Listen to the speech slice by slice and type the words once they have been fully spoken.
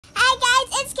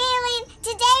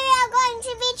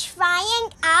trying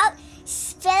out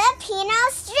Filipino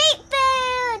street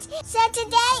foods. So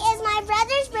today is my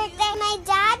brother's birthday. My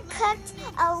dad cooked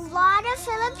a lot of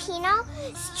Filipino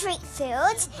street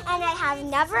foods and I have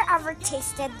never ever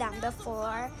tasted them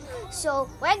before. So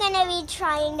we're gonna be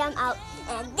trying them out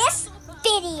in this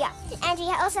video. And we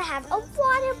also have a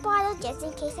water bottle just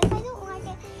in case if I don't like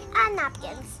it, and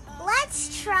napkins.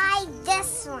 Let's try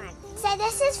this one. So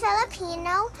this is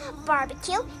Filipino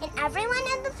barbecue, and everyone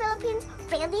in the Philippines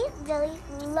really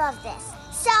love this.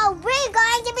 So we're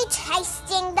going to be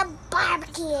tasting the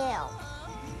barbecue.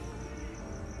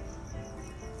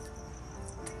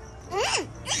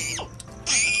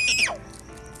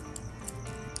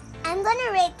 I'm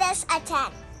gonna rate this a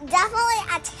 10. Definitely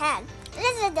a 10.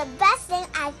 This is the best thing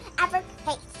I've ever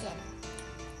tasted.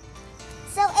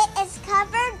 So it is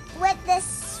covered with this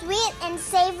sweet and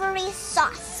savory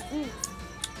sauce.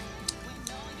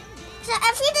 So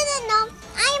if you didn't know,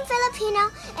 I am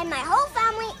Filipino and my whole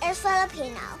family is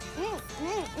Filipino.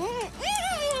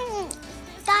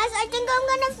 Guys, I think I'm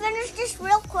gonna finish this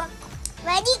real quick.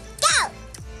 Ready, go!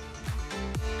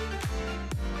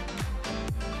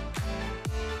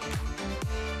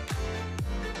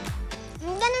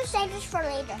 I'm gonna save this for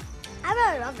later. I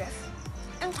really love this.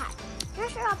 I'm tired.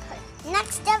 Here's what I'll put.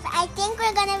 Next up, I think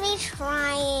we're gonna be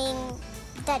trying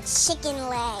the chicken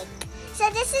leg. So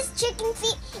this is chicken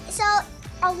feet. So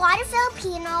a lot of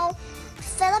Filipinos,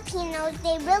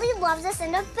 they really love this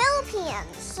in the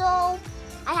Philippines. So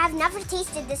I have never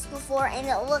tasted this before and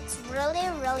it looks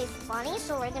really funny.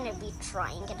 So we're gonna be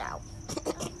trying it out.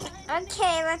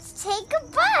 Okay, let's take a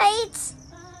bite.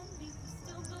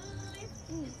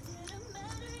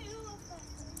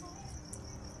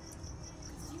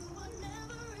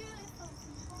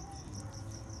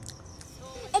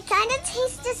 It kind of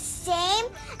tastes the same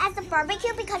as the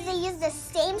barbecue because they use the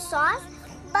same sauce,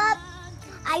 but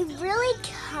I really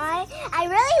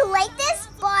like this,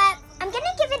 but I'm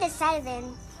gonna give it a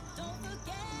 7.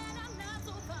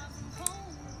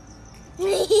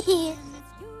 You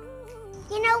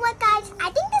know what, guys? I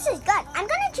think this is good. I'm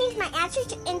gonna change my answer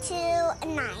into a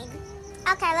 9.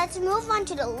 Okay, let's move on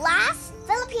to the last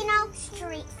Filipino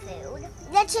street food.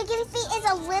 The chicken feet is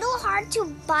a little hard to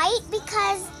bite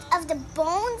because of the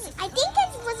bones. I think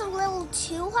it was a little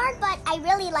too hard, but I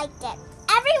really liked it.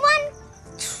 Everyone,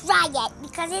 try it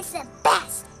because it's the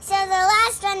best. So the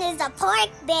last one is the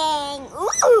pork bang.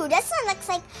 Ooh, this one looks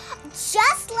like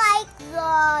just like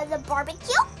the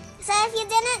barbecue. So if you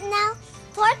didn't know,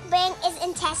 pork bang is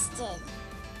intestine.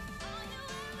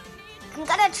 I'm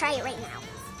gonna try it right now.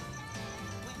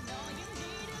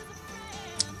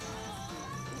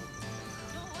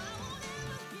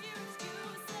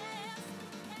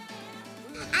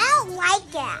 I don't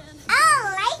like it.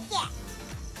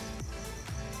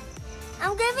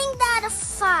 I'm giving that a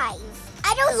 5.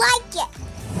 I don't like it.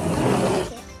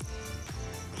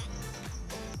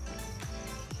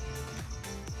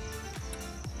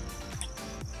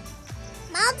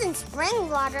 Mountain spring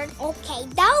water. Okay,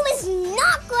 that was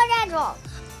not good at all.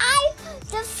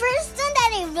 The first one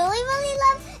that I really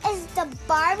love is the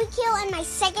barbecue, and my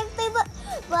second favorite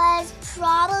was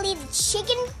probably the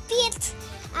chicken feet,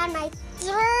 and my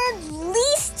third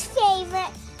least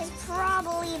favorite is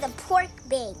probably the pork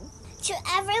bang. To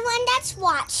everyone that's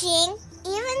watching,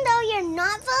 even though you're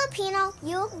not Filipino,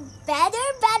 you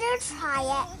better try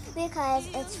it because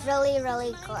it's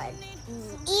really good.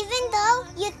 Even though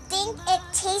you think it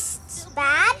tastes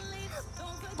bad,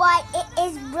 but it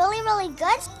is really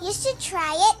good, you should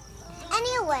try it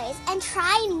anyways and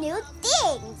try new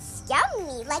things.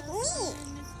 Yummy, like me.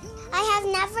 I have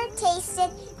never tasted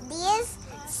these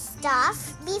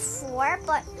stuff before,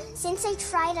 but since I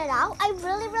tried it out, I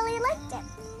really liked it.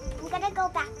 I'm gonna go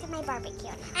back to my barbecue.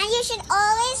 And you should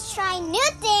always try new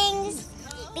things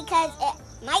because it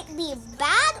might be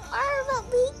bad or it will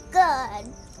be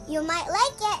good. You might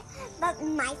like it, but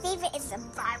my favorite is the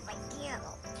barbecue.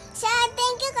 So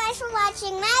thank you guys for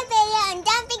watching my video, and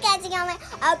don't forget to give me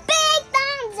a big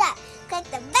thumbs up. Click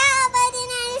the bell button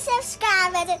and the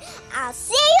subscribe button. I'll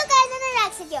see you guys in the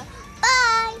next video.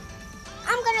 Bye!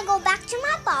 I'm gonna go back to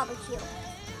my barbecue.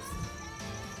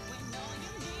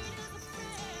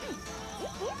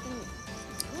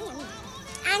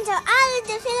 And to all of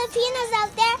the Filipinos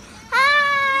out there,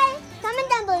 hi! Comment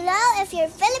down below if you're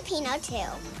Filipino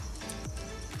too.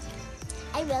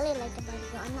 I really like the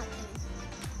barbecue. I'm not